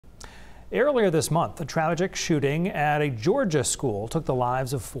Earlier this month, a tragic shooting at a Georgia school took the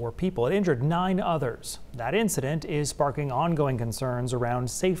lives of 4 people. It injured 9 others. That incident is sparking ongoing concerns around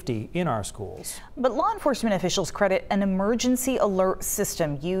safety in our schools. But law enforcement officials credit an emergency alert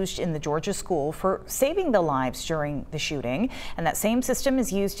system used in the Georgia school for saving the lives during the shooting. And that same system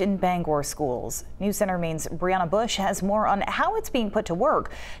is used in Bangor schools. News Center Maine's Brianna Bush has more on how it's being put to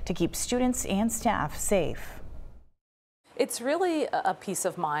work to keep students and staff safe. It's really a peace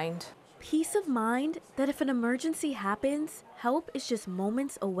of mind. Peace of mind that if an emergency happens, help is just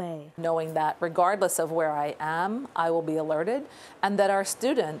moments away. Knowing that regardless of where I am, I will be alerted, and that our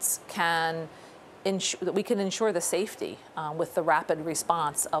students can that we can ensure the safety with the rapid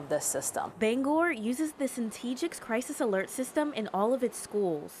response of this system. Bangor uses the Centegix crisis alert system in all of its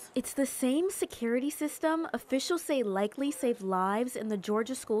schools. It's the same security system officials say likely saved lives in the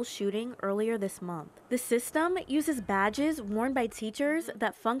Georgia school shooting earlier this month. The system uses badges worn by teachers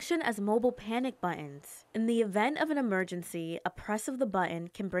that function as mobile panic buttons. In the event of an emergency, a press of the button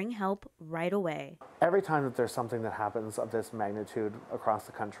can bring help right away. Every time that there's something that happens of this magnitude across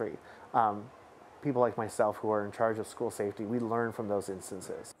the country, people like myself who are in charge of school safety, we learn from those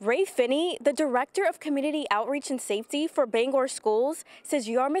instances. Ray Finney, the Director of Community Outreach and Safety for Bangor Schools, says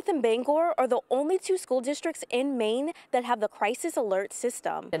Yarmouth and Bangor are the only 2 school districts in Maine that have the crisis alert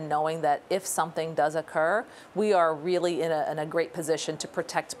system. And knowing that if something does occur, we are really in a great position to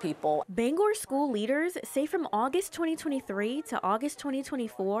protect people. Bangor school leaders say from August 2023 to August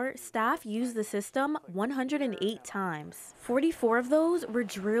 2024, staff used the system 108 times. 44 of those were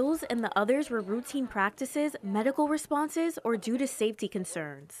drills and the others were routine practices, medical responses, or due to safety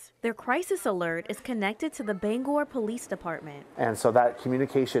concerns. Their crisis alert is connected to the Bangor Police Department. And so that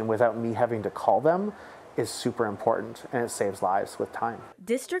communication without me having to call them is super important, and it saves lives with time.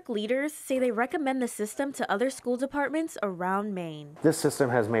 District leaders say they recommend the system to other school departments around Maine. This system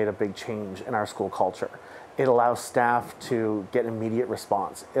has made a big change in our school culture. It allows staff to get immediate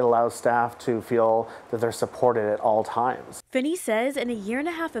response. It allows staff to feel that they're supported at all times. Finney says in a year and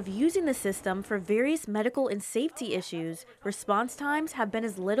a half of using the system for various medical and safety issues, response times have been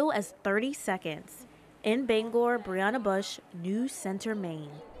as little as 30 seconds. In Bangor, Brianna Bush, News Center,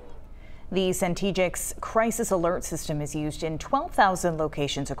 Maine. The Centegix crisis alert system is used in 12,000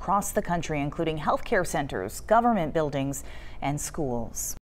 locations across the country, including healthcare centers, government buildings, and schools.